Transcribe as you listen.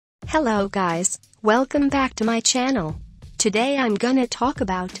Hello guys, welcome back to my channel. Today I'm gonna talk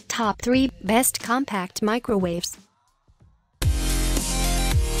about top 3 best compact microwaves.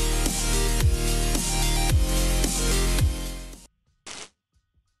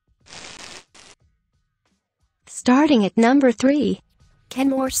 Starting at number 3.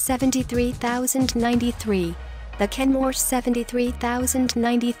 Kenmore 73093. The Kenmore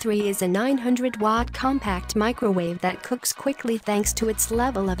 73093 is a 900-watt compact microwave that cooks quickly thanks to its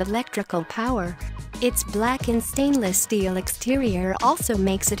level of electrical power. Its black and stainless steel exterior also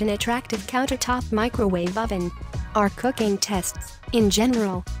makes it an attractive countertop microwave oven. Our cooking tests, in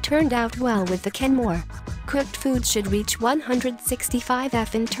general, turned out well with the Kenmore. Cooked food should reach 165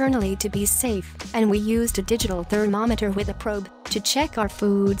 F internally to be safe, and we used a digital thermometer with a probe to check our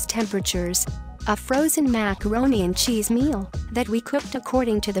food's temperatures. A frozen macaroni and cheese meal that we cooked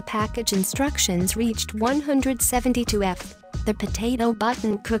according to the package instructions reached 172 F. The potato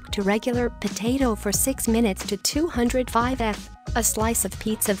button cooked a regular potato for 6 minutes to 205 F. A slice of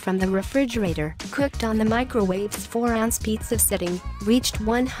pizza from the refrigerator cooked on the microwave's 4-ounce pizza setting reached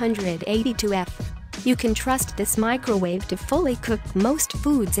 182 F. You can trust this microwave to fully cook most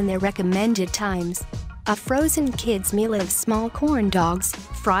foods in their recommended times. A frozen kids' meal of small corn dogs,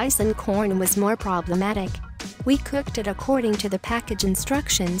 fries and corn was more problematic. We cooked it according to the package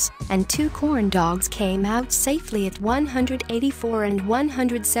instructions, and 2 corn dogs came out safely at 184 and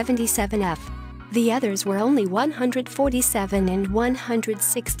 177 F. The others were only 147 and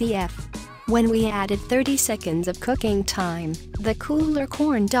 160 F. When we added 30 seconds of cooking time, the cooler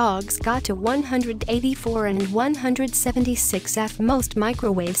corn dogs got to 184 and 176 F. Most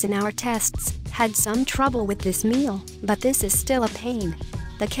microwaves in our tests had some trouble with this meal, but this is still a pain.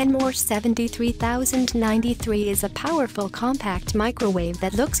 The Kenmore 73093 is a powerful compact microwave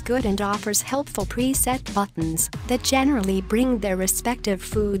that looks good and offers helpful preset buttons that generally bring their respective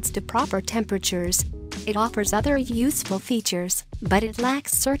foods to proper temperatures. It offers other useful features, but it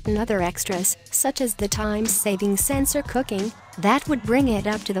lacks certain other extras, such as the time-saving sensor cooking, that would bring it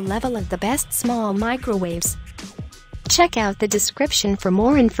up to the level of the best small microwaves. Check out the description for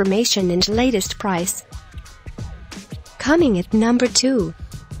more information and latest price. Coming at number 2.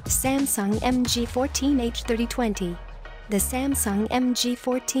 Samsung MG14H3020. The Samsung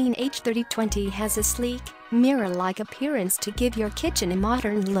MG14H3020 has a sleek, mirror-like appearance to give your kitchen a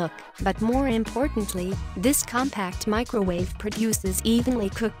modern look, but more importantly, this compact microwave produces evenly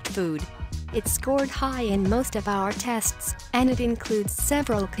cooked food. It scored high in most of our tests, and it includes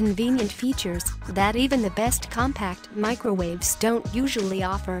several convenient features that even the best compact microwaves don't usually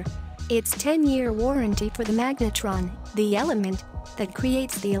offer. Its 10-year warranty for the magnetron, the element that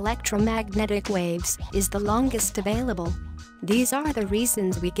creates the electromagnetic waves, is the longest available. These are the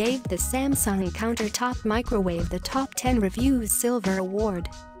reasons we gave the Samsung countertop microwave the Top 10 Reviews Silver Award.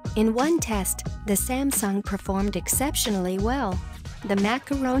 In one test, the Samsung performed exceptionally well. The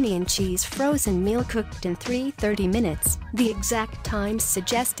macaroni and cheese frozen meal cooked in 30 minutes, the exact time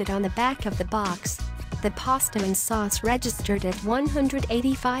suggested on the back of the box. The pasta and sauce registered at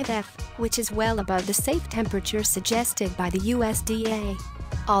 185 F, which is well above the safe temperature suggested by the USDA.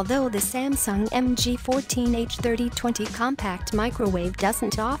 Although the Samsung MG14H3020 compact microwave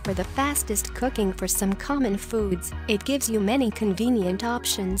doesn't offer the fastest cooking for some common foods, it gives you many convenient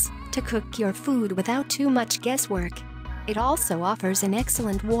options to cook your food without too much guesswork. It also offers an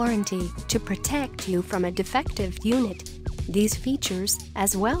excellent warranty to protect you from a defective unit. These features,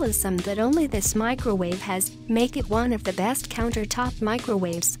 as well as some that only this microwave has, make it one of the best countertop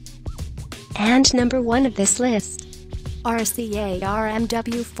microwaves. And number 1 of this list. RCA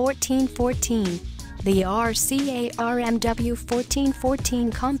RMW1414. The RCA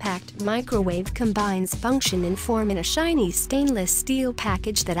RMW1414 compact microwave combines function and form in a shiny stainless steel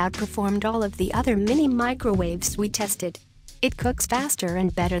package that outperformed all of the other mini microwaves we tested. It cooks faster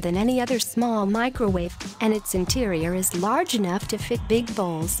and better than any other small microwave, and its interior is large enough to fit big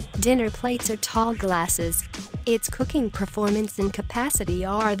bowls, dinner plates or tall glasses. Its cooking performance and capacity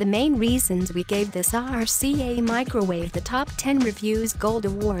are the main reasons we gave this RCA microwave the Top 10 Reviews Gold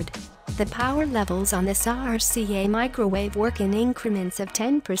Award. The power levels on this RCA microwave work in increments of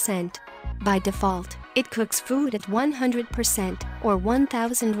 10%. By default, it cooks food at 100% or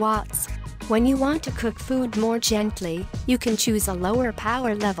 1000 watts. When you want to cook food more gently, you can choose a lower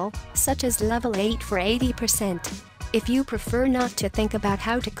power level, such as level 8 for 80%. If you prefer not to think about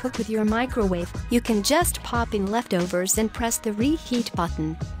how to cook with your microwave, you can just pop in leftovers and press the reheat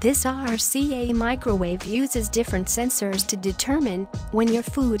button. This RCA microwave uses different sensors to determine when your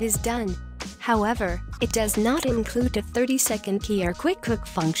food is done. However, it does not include a 30-second key or quick cook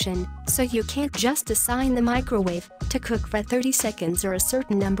function, so you can't just assign the microwave to cook for 30 seconds or a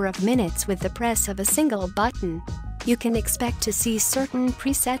certain number of minutes with the press of a single button. You can expect to see certain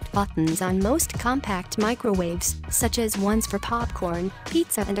preset buttons on most compact microwaves, such as ones for popcorn,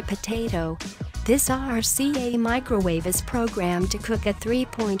 pizza and a potato. This RCA microwave is programmed to cook a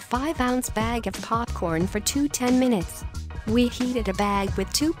 3.5-ounce bag of popcorn for 10 minutes. We heated a bag with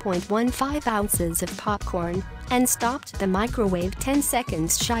 2.15 ounces of popcorn and stopped the microwave 10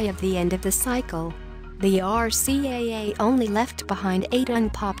 seconds shy of the end of the cycle. The RCA only left behind 8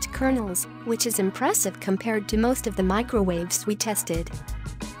 unpopped kernels, which is impressive compared to most of the microwaves we tested.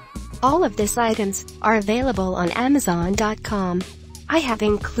 All of these items are available on Amazon.com. I have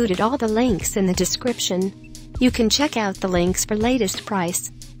included all the links in the description. You can check out the links for latest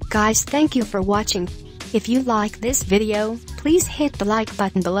price. Guys, thank you for watching. If you like this video, please hit the like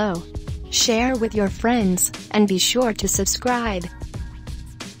button below. Share with your friends, and be sure to subscribe.